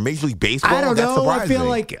 No. For Major League Baseball, I don't know. I feel me.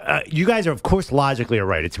 like you guys are, of course, logically are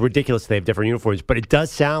right. It's ridiculous they have different uniforms, but it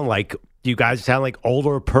does sound like you guys sound like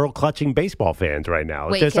older pearl-clutching baseball fans right now.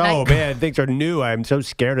 Wait, it's just, man, things are new. I'm so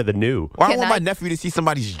scared of the new. Well, I don't want my nephew to see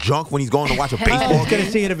somebody's junk when he's going to watch a baseball game. He's going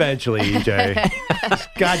to see it eventually, EJ. He's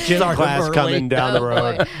got gym class coming down the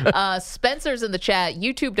road. Spencer's in the chat,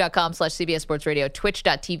 youtube.com/CBS Sports Radio,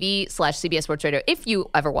 twitch.tv/CBS Sports Radio. If you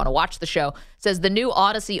ever want to watch the show, says the new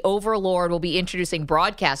Odyssey Overlord will be introducing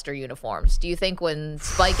broadcaster uniforms. Do you think when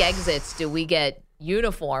Spike exits, do we get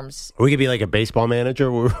uniforms? We could be like a baseball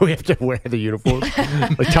manager where we have to wear the uniform,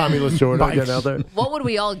 like Tommy Lasorda get out there. What would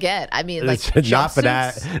we all get? I mean, like not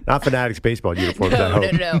Fanatics baseball uniforms.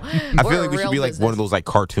 No. I feel like we should be like one of those like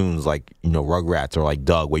cartoons, like Rugrats or like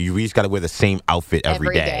Doug, where we just got to wear the same outfit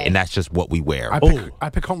every day, and that's just what we wear.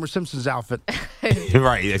 I pick Homer Simpson's outfit.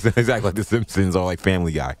 Right, exactly like the Simpsons or like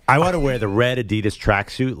Family Guy. I want to wear the red Adidas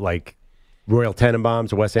tracksuit, like Royal Tenenbaums,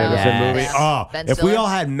 the Wes Anderson movie. Oh, if we all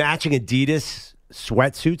had matching Adidas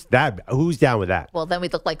sweatsuits, who's down with that? Well, then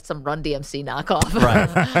we'd look like some Run DMC knockoff.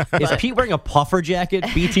 Right. Is Pete wearing a puffer jacket,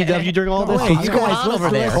 BTW, during all this? You guys over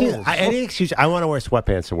there. Any excuse? I want to wear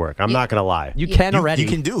sweatpants to work. I'm not going to lie. You can already. You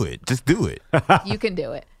can do it. Just do it. You can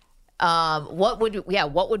do it. What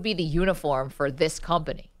would be the uniform for this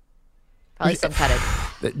company? Probably some kind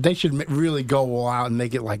of. They should really go all out and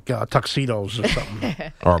make it like tuxedos or something.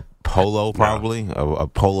 Or polo, probably. A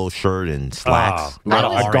polo shirt and slacks. Not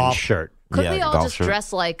a golf shirt. Could we all just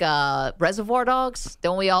dress like Reservoir Dogs?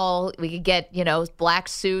 Don't we could get, black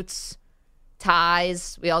suits,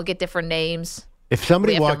 ties. We all get different names. If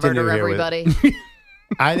somebody walked in here everybody.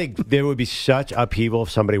 I think there would be such upheaval if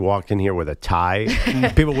somebody walked in here with a tie.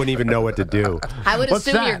 People wouldn't even know what to do. I would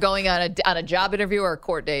assume you're going on a job interview or a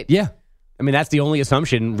court date. Yeah. I mean, that's the only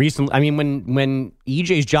assumption. Recently, I mean, when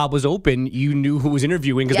EJ's job was open, you knew who was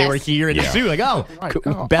interviewing because they were here in the suit.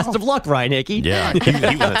 Like, best of luck, Ryan Hickey. Yeah, he was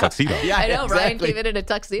in a tuxedo. Yeah, I know. Exactly. Ryan came in a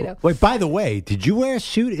tuxedo. Wait, by the way, did you wear a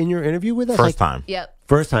suit in your interview with us? First time. Yep.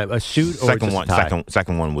 First time, a suit or just a tie?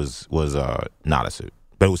 Second one was not a suit,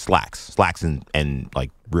 but it was slacks and like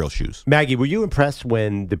real shoes. Maggie, were you impressed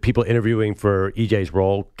when the people interviewing for EJ's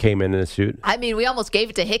role came in a suit? I mean, we almost gave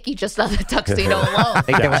it to Hickey just on the tuxedo alone. I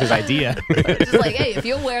think that was his idea. Just like, hey, if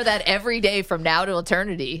you'll wear that every day from now to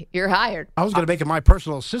eternity, you're hired. I was going to make it my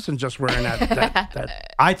personal assistant just wearing that.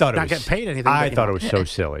 I thought it not was getting paid anything. I thought it was so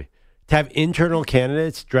silly. To have internal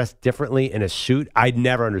candidates dressed differently in a suit, I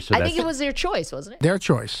never understood that. I think it was their choice, wasn't it? Their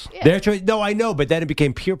choice. Yeah. Their choice. No, I know, but then it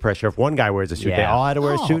became peer pressure. If one guy wears a suit, they all had to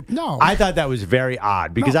wear a suit. No. I thought that was very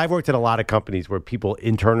odd because I've worked at a lot of companies where people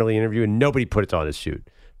internally interview and nobody puts on a suit.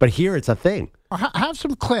 But here it's a thing. Have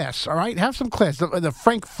some class, all right? Have some class. The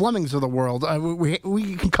Frank Flemings of the world.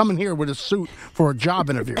 We can come in here with a suit for a job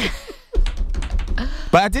interview.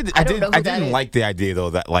 But I didn't like the idea though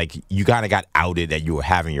that like you kind of got outed that you were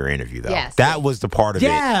having your interview though. Yes. That was the part of it.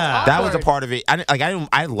 Yeah, that was the part of it.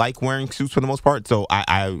 I like wearing suits for the most part, so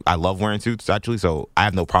I love wearing suits actually. So I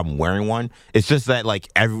have no problem wearing one. It's just that like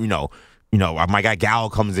my guy Gal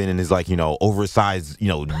comes in and is like, oversized,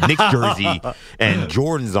 Knicks jersey and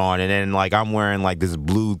Jordan's on. And then like I'm wearing like this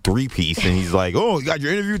blue 3-piece and he's like, oh, you got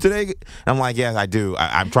your interview today? I'm like, yes, I do.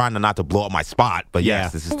 I'm trying not to blow up my spot, but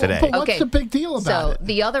yes, this is today. But what's the big deal about it? So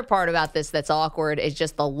the other part about this that's awkward is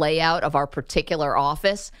just the layout of our particular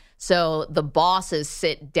office. So the bosses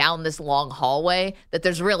sit down this long hallway that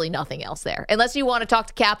there's really nothing else there. Unless you want to talk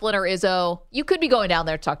to Kaplan or Izzo, you could be going down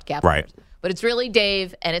there to talk to Kaplan. Right. But it's really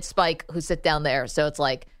Dave and it's Spike who sit down there. So it's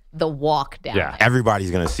like the walk down there. Everybody's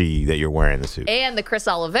going to see that you're wearing the suit. And the Chris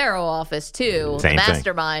Olivero office, too. Same the thing.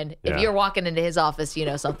 mastermind. If you're walking into his office,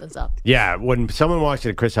 something's up. Yeah, when someone walks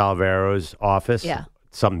into Chris Olivero's office,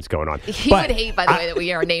 something's going on. He would hate, by the way, that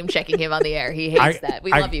we are name-checking him on the air. He hates that. We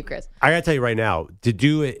love you, Chris. I got to tell you right now, to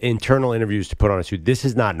do internal interviews to put on a suit, this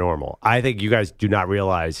is not normal. I think you guys do not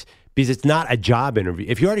realize, because it's not a job interview.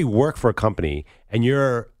 If you already work for a company and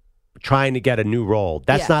you're trying to get a new role.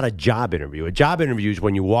 That's not a job interview. A job interview is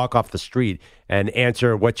when you walk off the street and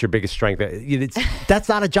answer what's your biggest strength. That's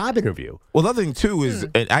not a job interview. Well, the other thing, too, is,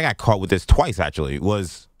 and I got caught with this twice, actually,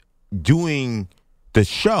 was doing the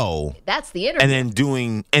show. That's the interview. And then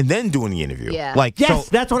doing the interview. Yeah.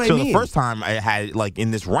 That's what I mean. So the first time I had,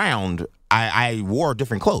 in this round, I wore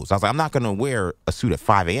different clothes. I was like, I'm not going to wear a suit at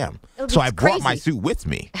 5 a.m. So I brought my suit with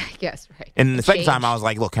me. Yes, right. And the second time I was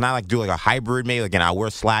like, look, can I do a hybrid maybe? And I wear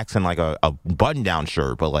slacks and a button-down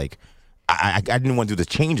shirt, but I didn't want to do the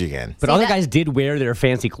change again. But other guys did wear their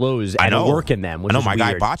fancy clothes and work in them. Which my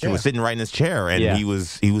guy weird. Boccia was sitting right in his chair, and he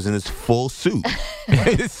was in his full suit.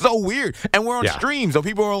 It's so weird. And we're on stream, so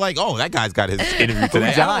people are like, "Oh, that guy's got his interview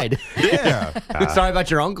today." Who died? Yeah. Sorry about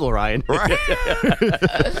your uncle, Ryan. Right.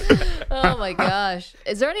 Oh my gosh!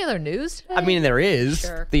 Is there any other news today? I mean, there is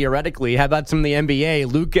theoretically. How about some of the NBA?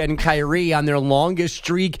 Luka and Kyrie on their longest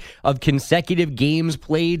streak of consecutive games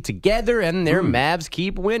played together, and their Mavs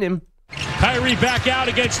keep winning. Kyrie back out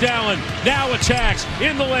against Allen. Now attacks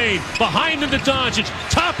in the lane. Behind him to Doncic.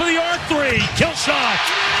 Top of the arc three. Kill shot.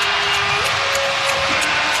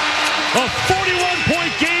 A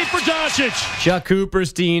 41-point game for Doncic. Chuck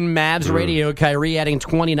Cooperstein, Mavs Radio. Kyrie adding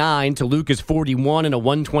 29 to Luka's 41 and a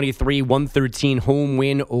 123-113 home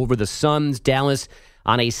win over the Suns. Dallas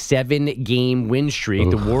on a 7-game win streak.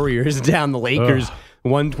 The Warriors down the Lakers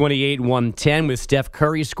 128-110 with Steph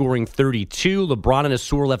Curry scoring 32. LeBron on a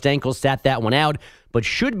sore left ankle sat that one out, but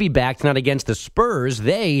should be back tonight against the Spurs.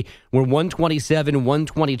 They were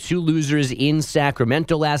 127-122 losers in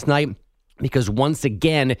Sacramento last night because once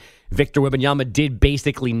again, Victor Wembanyama did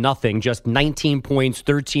basically nothing, just 19 points,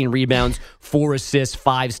 13 rebounds, 4 assists,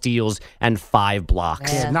 5 steals, and 5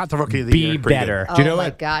 blocks. Yeah, not the rookie of the year. Be better. Oh, my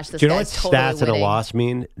gosh. Do you know what totally stats winning. in a loss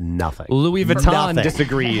mean? Nothing. Louis Vuitton Nothing.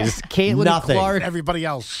 disagrees. Caitlin Nothing. Clark. Everybody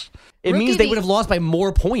else. It means they would have lost by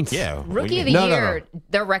more points. Yeah. Rookie of the year,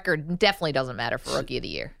 their record definitely doesn't matter for Rookie of the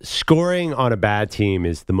Year. Scoring on a bad team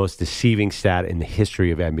is the most deceiving stat in the history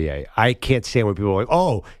of NBA. I can't stand when people are like,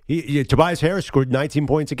 oh, Tobias Harris scored 19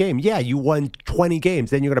 points a game. Yeah, you won 20 games.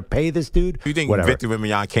 Then you're going to pay this dude? You think Victor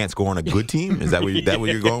Wembanyama can't score on a good team? Is that what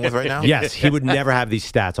you're going with right now? Yes, he would never have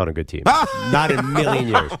these stats on a good team. Not in a million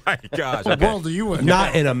years. Oh, my gosh. What world do you in?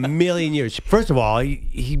 Not in a million years. First of all,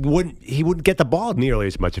 he wouldn't get the ball nearly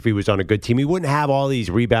as much if he was on a good team. He wouldn't have all these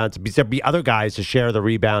rebounds. There'd be other guys to share the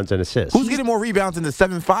rebounds and assists. Who's getting more rebounds than the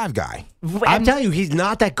 7'5" guy? I'm telling you, he's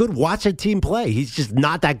not that good. Watch a team play. He's just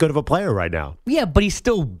not that good of a player right now. Yeah, but he's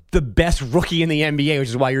still the best rookie in the NBA, which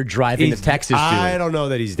is why you're driving to Texas. I don't know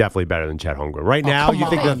that he's definitely better than Chet Holmgren. Right now, you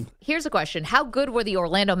think that... Here's a question. How good were the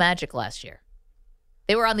Orlando Magic last year?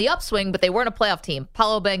 They were on the upswing, but they weren't a playoff team.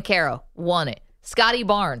 Paulo Banchero won it. Scotty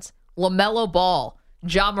Barnes, LaMelo Ball,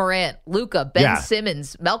 Ja Morant, Luka, Ben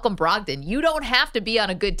Simmons, Malcolm Brogdon. You don't have to be on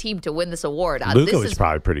a good team to win this award. Luka was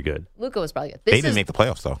probably pretty good. Luka was probably good. They didn't make the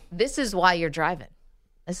playoffs, though. This is why you're driving.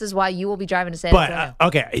 This is why you will be driving to San Antonio. But,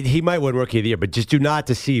 okay, he might win Rookie of the Year, but just do not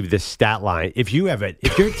deceive this stat line. If your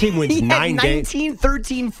team wins 9 games... 19,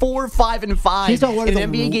 13, 4, 5, and 5 he's on one in of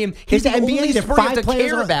an the, NBA game. He's the only sport you have to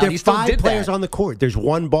care about. There's 5 players on the court. There's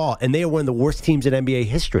one ball, and they are one of the worst teams in NBA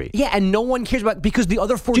history. Yeah, and no one cares about because the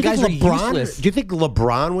other 4 guys are useless. Do you think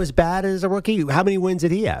LeBron was bad as a rookie? How many wins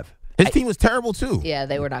did he have? His team was terrible, too. Yeah,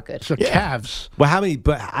 they were not good. So Cavs. Well, how many?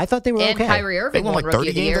 But I thought they were and okay. And Kyrie Irving won Rookie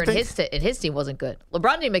of the Year, games, and his team wasn't good.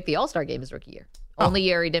 LeBron didn't make the All-Star game his rookie year. Only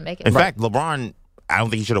year he didn't make it. In fact, LeBron, I don't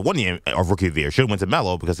think he should have won the Rookie of the Year. Should have went to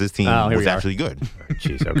Melo because his team was actually good.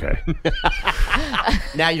 Jeez, okay.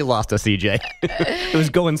 Now you lost us, CJ. It was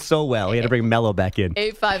going so well. He had to bring Melo back in.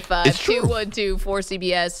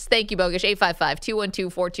 855-212-4CBS. Thank you, Bogish.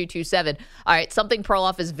 855-212-4227. All right, something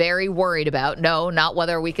Perloff is very worried about. No, not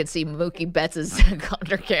whether we could see Mookie Betts'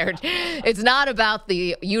 undercarriage. It's not about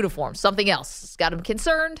the uniform. Something else. It's got him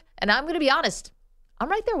concerned, and I'm going to be honest. I'm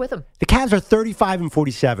right there with him. The Cavs are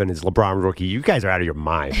 35-47 as LeBron rookie. You guys are out of your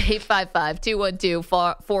mind.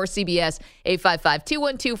 855-212-4CBS.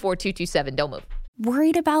 855-212-4227. Don't move.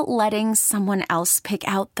 Worried about letting someone else pick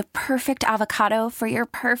out the perfect avocado for your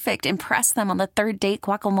perfect impress them on the third date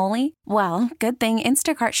guacamole? Well, good thing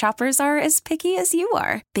Instacart shoppers are as picky as you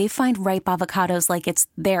are. They find ripe avocados like it's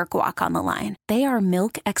their guac on the line. They are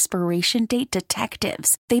milk expiration date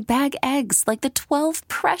detectives. They bag eggs like the 12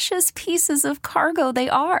 precious pieces of cargo they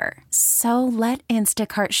are. So let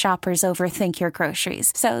Instacart shoppers overthink your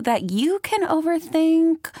groceries so that you can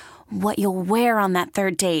overthink what you'll wear on that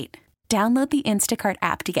third date. Download the Instacart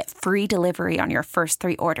app to get free delivery on your first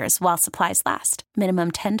 3 orders while supplies last.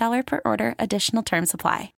 Minimum $10 per order. Additional terms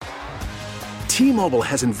apply. T-Mobile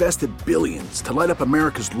has invested billions to light up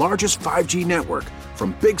America's largest 5G network,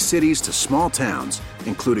 from big cities to small towns,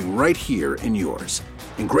 including right here in yours.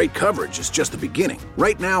 And great coverage is just the beginning.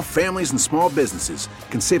 Right now, families and small businesses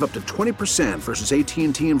can save up to 20% versus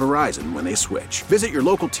AT&T and Verizon when they switch. Visit your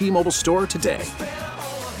local T-Mobile store today.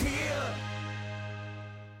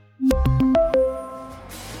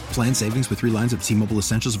 Plan savings with 3 lines of T-Mobile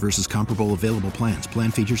Essentials versus comparable available plans. Plan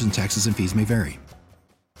features and taxes and fees may vary.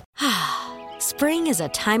 Spring is a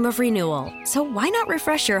time of renewal, so why not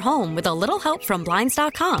refresh your home with a little help from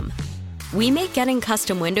Blinds.com? We make getting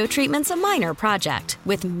custom window treatments a minor project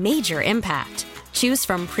with major impact. Choose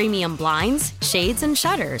from premium blinds, shades, and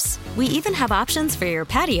shutters. We even have options for your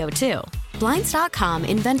patio, too. Blinds.com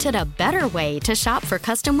invented a better way to shop for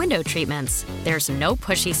custom window treatments. There's no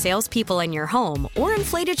pushy salespeople in your home or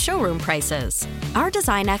inflated showroom prices. Our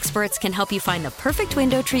design experts can help you find the perfect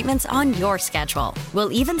window treatments on your schedule.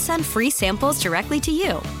 We'll even send free samples directly to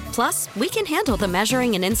you. Plus, we can handle the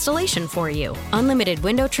measuring and installation for you. Unlimited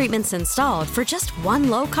window treatments installed for just one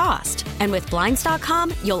low cost. And with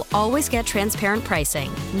Blinds.com, you'll always get transparent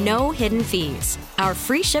pricing. No hidden fees. Our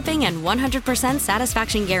free shipping and 100%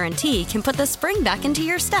 satisfaction guarantee can put the spring back into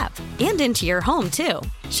your step and into your home, too.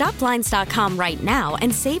 Shop Blinds.com right now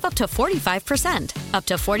and save up to 45%. Up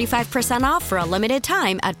to 45% off for a limited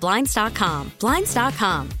time at Blinds.com.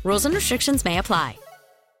 Blinds.com. Rules and restrictions may apply.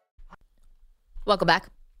 Welcome back.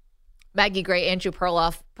 Maggie Gray, Andrew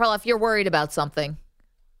Perloff. Perloff, you're worried about something.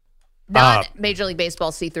 Not Major League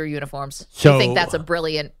Baseball see-through uniforms. So, I think that's a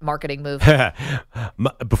brilliant marketing move.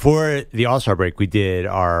 Before the All-Star break, we did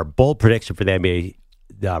our bold prediction for the NBA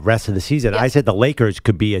rest of the season. Yep. I said the Lakers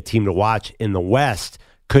could be a team to watch in the West,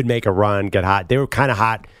 could make a run, get hot. They were kind of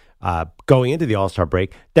hot going into the All-Star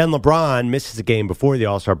break. Then LeBron misses a game before the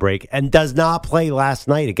All-Star break and does not play last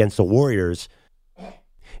night against the Warriors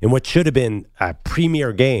in what should have been a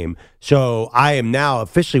premier game. So I am now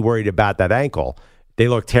officially worried about that ankle. They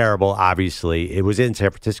look terrible, obviously. It was in San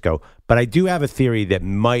Francisco. But I do have a theory that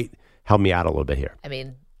might help me out a little bit here. I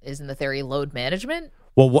mean, isn't the theory load management?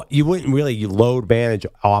 Well, you wouldn't really load manage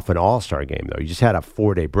off an All-Star game, though. You just had a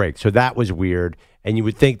 4-day break. So that was weird. And you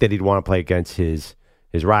would think that he'd want to play against his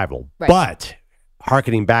rival. Right. But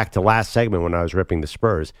hearkening back to last segment when I was ripping the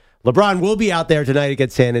Spurs, LeBron will be out there tonight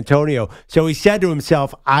against San Antonio. So he said to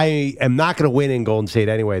himself, I am not going to win in Golden State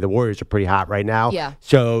anyway. The Warriors are pretty hot right now. Yeah.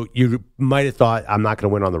 So you might have thought, I'm not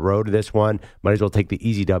going to win on the road to this one. Might as well take the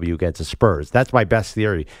easy W against the Spurs. That's my best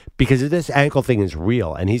theory. Because if this ankle thing is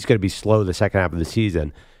real and he's going to be slow the second half of the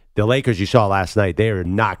season, the Lakers you saw last night, they are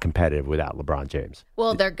not competitive without LeBron James.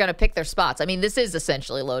 Well, they're going to pick their spots. I mean, this is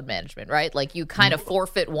essentially load management, right? Like you kind of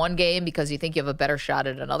forfeit one game because you think you have a better shot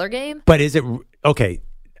at another game. But is it – okay,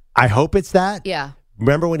 I hope it's that. Yeah.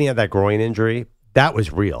 Remember when he had that groin injury? That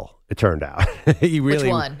was real, it turned out. He really,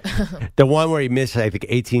 which one? The one where he missed, I think,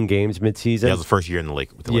 18 games midseason. Yeah, it was the first year in the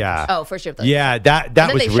league. Yeah. Oh, first year of the league. Yeah, that and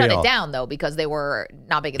then was they real. shut it down, though, because they were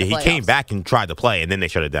not making the playoffs. He came back and tried to play, and then they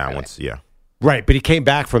shut it down once, yeah. Right, but he came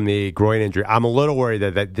back from the groin injury. I'm a little worried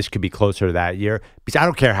that this could be closer to that year because I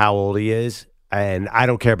don't care how old he is, and I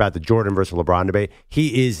don't care about the Jordan versus LeBron debate.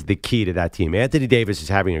 He is the key to that team. Anthony Davis is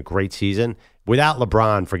having a great season. Without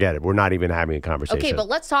LeBron, forget it. We're not even having a conversation. Okay, but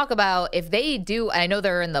let's talk about if they do. I know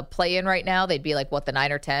they're in the play-in right now. They'd be like, what, the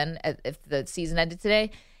 9 or 10 if the season ended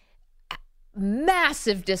today?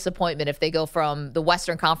 Massive disappointment if they go from the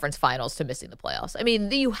Western Conference Finals to missing the playoffs. I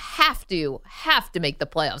mean, you have to make the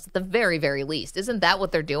playoffs at the very, very least. Isn't that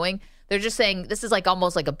what they're doing? They're just saying this is like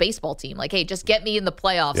almost like a baseball team. Like, hey, just get me in the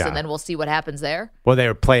playoffs and then we'll see what happens there. Well, they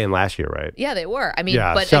were playing last year, right? Yeah, they were. I mean,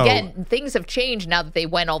 again, things have changed now that they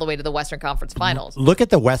went all the way to the Western Conference Finals. Look at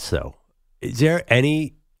the West, though. Is there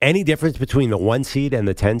any difference between the 1 seed and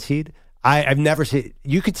the 10 seed? I've never seen.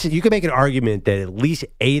 You could make an argument that at least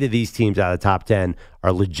 8 of these teams out of the top 10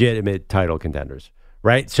 are legitimate title contenders,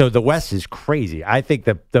 right? So the West is crazy. I think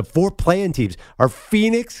the 4 play-in teams are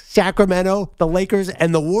Phoenix, Sacramento, the Lakers,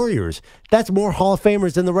 and the Warriors. That's more Hall of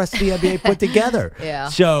Famers than the rest of the NBA put together. Yeah.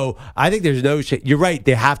 So I think there's no shit. You're right.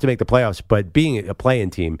 They have to make the playoffs, but being a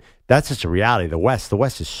play-in team, that's just a reality. The West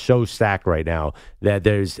is so stacked right now that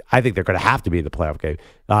I think they're going to have to be in the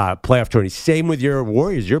playoff tourney. Same with your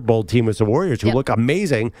Warriors. Your bold team was the Warriors, who look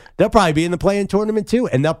amazing. They'll probably be in the play-in tournament too,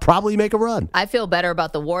 and they'll probably make a run. I feel better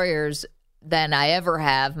about the Warriors than I ever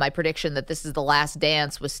have. My prediction that this is the last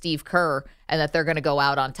dance with Steve Kerr and that they're going to go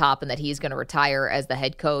out on top and that he's going to retire as the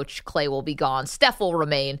head coach. Clay will be gone. Steph will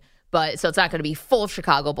remain, so it's not going to be full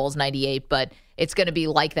Chicago Bulls 98, but it's going to be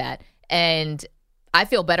like that. And I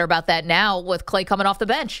feel better about that now with Clay coming off the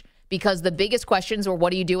bench because the biggest questions were, what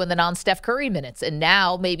do you do in the non-Steph Curry minutes? And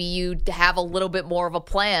now maybe you have a little bit more of a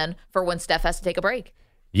plan for when Steph has to take a break.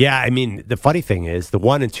 Yeah, I mean, the funny thing is the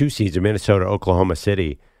 1 and 2 seeds of Minnesota, Oklahoma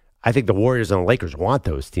City, I think the Warriors and the Lakers want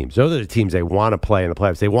those teams. Those are the teams they want to play in the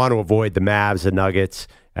playoffs. They want to avoid the Mavs, the Nuggets,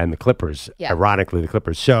 and the Clippers, ironically, the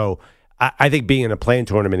Clippers. So I think being in a play-in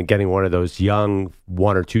tournament and getting one of those young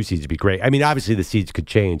 1 or 2 seeds would be great. I mean, obviously the seeds could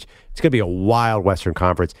change. It's going to be a wild Western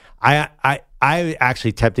Conference. I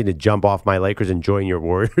actually tempted to jump off my Lakers and join your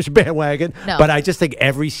Warriors bandwagon. No. But I just think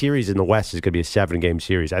every series in the West is going to be a 7-game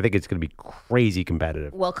series. I think it's going to be crazy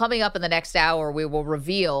competitive. Well, coming up in the next hour, we will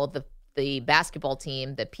reveal the basketball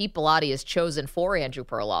team that Pete Bellotti has chosen for Andrew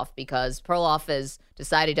Perloff, because Perloff has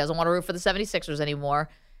decided he doesn't want to root for the 76ers anymore.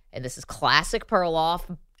 And this is classic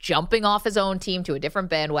Perloff, jumping off his own team to a different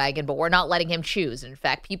bandwagon, but we're not letting him choose. In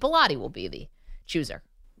fact, Pete Bellotti will be the chooser.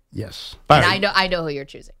 Yes. And I know who you're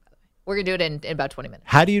choosing, by the way. We're going to do it in about 20 minutes.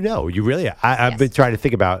 How do you know? You really? I've been trying to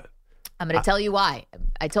think about. I'm going to tell you why.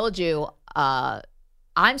 I told you,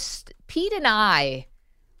 Pete and I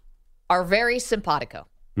are very simpatico.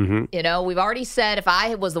 Mm-hmm. You know, we've already said if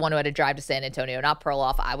I was the one who had to drive to San Antonio, not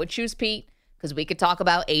Perloff, I would choose Pete, because we could talk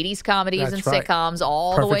about 80s comedies and sitcoms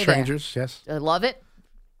all the way there. Perfect Strangers, yes. I love it.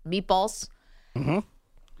 Meatballs. Mm-hmm.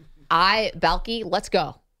 Balky, let's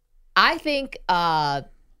go. I think I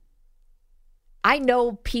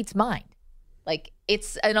know Pete's mind. Like,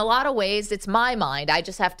 it's in a lot of ways, it's my mind. I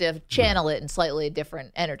just have to channel it in slightly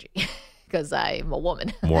different energy because I'm a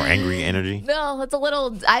woman. More angry energy? No, it's a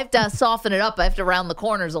little, I have to soften it up. I have to round the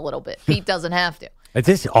corners a little bit. Pete doesn't have to. Is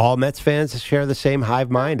this all Mets fans share the same hive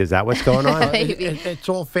mind? Is that what's going on? It's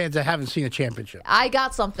all fans that haven't seen a championship. I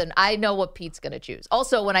got something. I know what Pete's going to choose.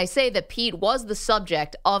 Also, when I say that Pete was the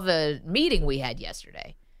subject of a meeting we had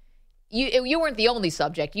yesterday, you weren't the only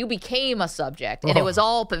subject. You became a subject, and it was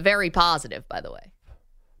all very positive, by the way.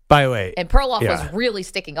 By the way. And Perloff was really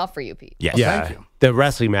sticking up for you, Pete. Yes. Yeah. Thank you. The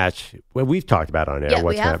wrestling match, we've talked about on air. Yeah,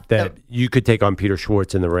 we have. That you could take on Peter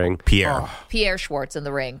Schwartz in the ring. Pierre Schwartz in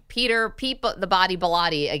the ring. Pete the Body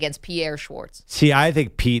Bellotti against Pierre Schwartz. See, I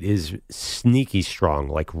think Pete is sneaky strong,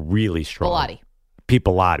 like really strong. Bellotti. Pete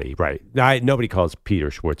Bellotti, right. Nobody calls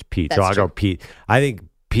Peter Schwartz Pete, so I'll go Pete. I think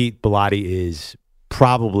Pete Bellotti is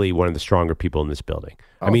probably one of the stronger people in this building.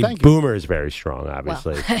 I mean, Boomer is very strong,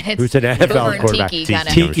 obviously. Well, who's an NFL quarterback. Tiki have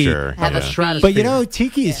a stratosphere. But, you know,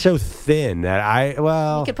 Tiki is so thin that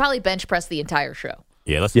you could probably bench press the entire show.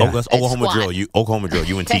 Yeah, let's Oklahoma drill. You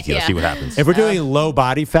and Tiki. Let's see what happens. If we're doing low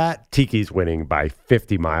body fat, Tiki's winning by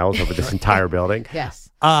 50 miles over this entire building.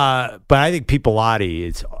 Yes. But I think Pete Bellotti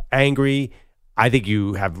is angry. I think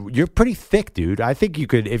you're pretty thick, dude. I think you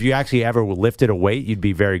could, if you actually ever lifted a weight, you'd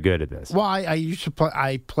be very good at this. Well, I used to play.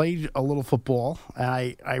 I played a little football.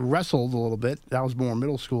 And I wrestled a little bit. That was more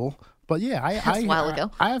middle school. But yeah, That's a while ago.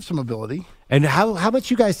 I have some ability. And how much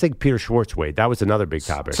you guys think Peter Schwartz weighed? That was another big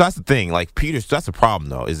topic. So that's the thing. Like that's the problem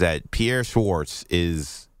though, is that Pierre Schwartz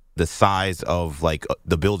is the size of like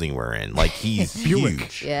the building we're in. Like he's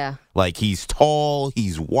huge. Yeah. Like he's tall.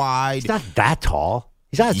 He's wide. He's not that tall.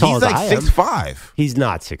 He's not as tall as I am. He's like 6'5". He's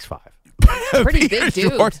not 6'5". Pretty big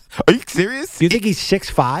dude. Schwartz. Are you serious? Do you think he's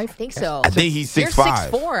 6'5"? I think so. I think he's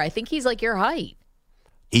 6'5". You're 6'4". I think he's like your height.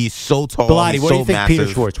 He's so tall. Bellotti, he's what so do you think massive. Peter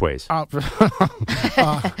Schwartz weighs? I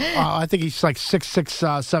think he's like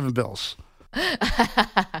 6'6", 7 bills.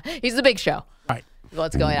 He's the big show. All right.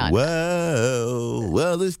 What's going on?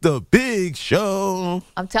 Well, it's the big show.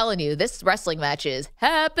 I'm telling you, this wrestling match is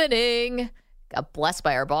happening. Got blessed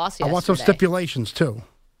by our boss yesterday. I want some stipulations, too.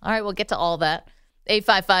 All right, we'll get to all that.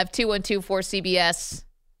 855-212-4CBS.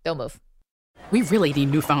 Don't move. We really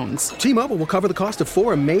need new phones. T-Mobile will cover the cost of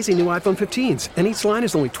 4 amazing new iPhone 15s, and each line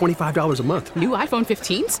is only $25 a month. New iPhone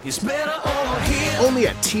 15s? It's better over here. Only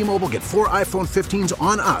at T-Mobile, get 4 iPhone 15s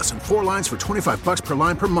on us and 4 lines for $25 per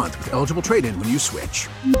line per month with eligible trade-in when you switch.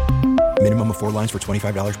 Minimum of 4 lines for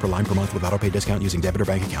 $25 per line per month with autopay discount using debit or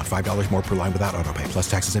bank account. $5 more per line without autopay, plus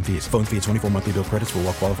taxes and fees. Phone fee at 24 monthly bill credits for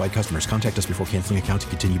well-qualified customers. Contact us before canceling account to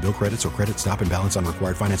continue bill credits or credit stop and balance on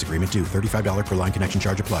required finance agreement due. $35 per line connection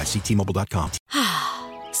charge applies. See T-Mobile.com.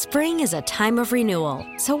 Spring is a time of renewal,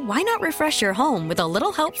 so why not refresh your home with a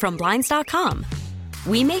little help from Blinds.com?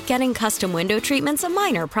 We make getting custom window treatments a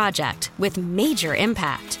minor project with major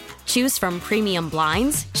impact. Choose from premium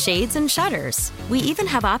blinds, shades, and shutters. We even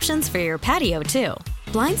have options for your patio, too.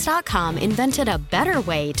 Blinds.com invented a better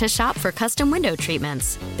way to shop for custom window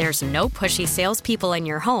treatments. There's no pushy salespeople in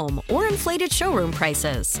your home or inflated showroom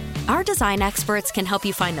prices. Our design experts can help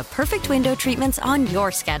you find the perfect window treatments on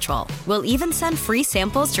your schedule. We'll even send free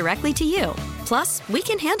samples directly to you. Plus, we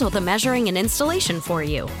can handle the measuring and installation for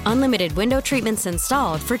you. Unlimited window treatments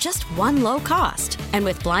installed for just one low cost. And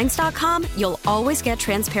with Blinds.com, you'll always get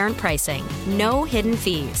transparent pricing. No hidden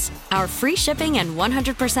fees. Our free shipping and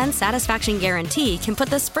 100% satisfaction guarantee can put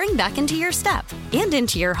the spring back into your step and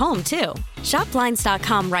into your home, too. Shop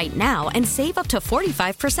Blinds.com right now and save up to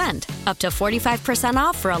 45%. Up to 45%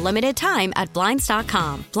 off for a limited time at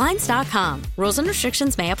Blinds.com. Blinds.com. Rules and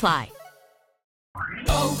restrictions may apply.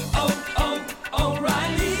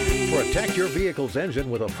 O'Reilly. Protect your vehicle's engine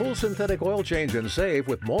with a full synthetic oil change and save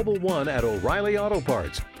with Mobile One at O'Reilly Auto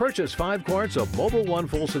Parts. Purchase 5 quarts of Mobile One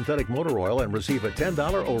full synthetic motor oil and receive a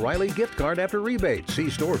 $10 O'Reilly gift card after rebate. See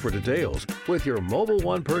store for details. With your Mobile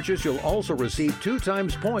One purchase, you'll also receive 2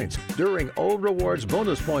 times points during O Rewards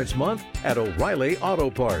Bonus Points Month at O'Reilly Auto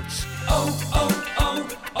Parts.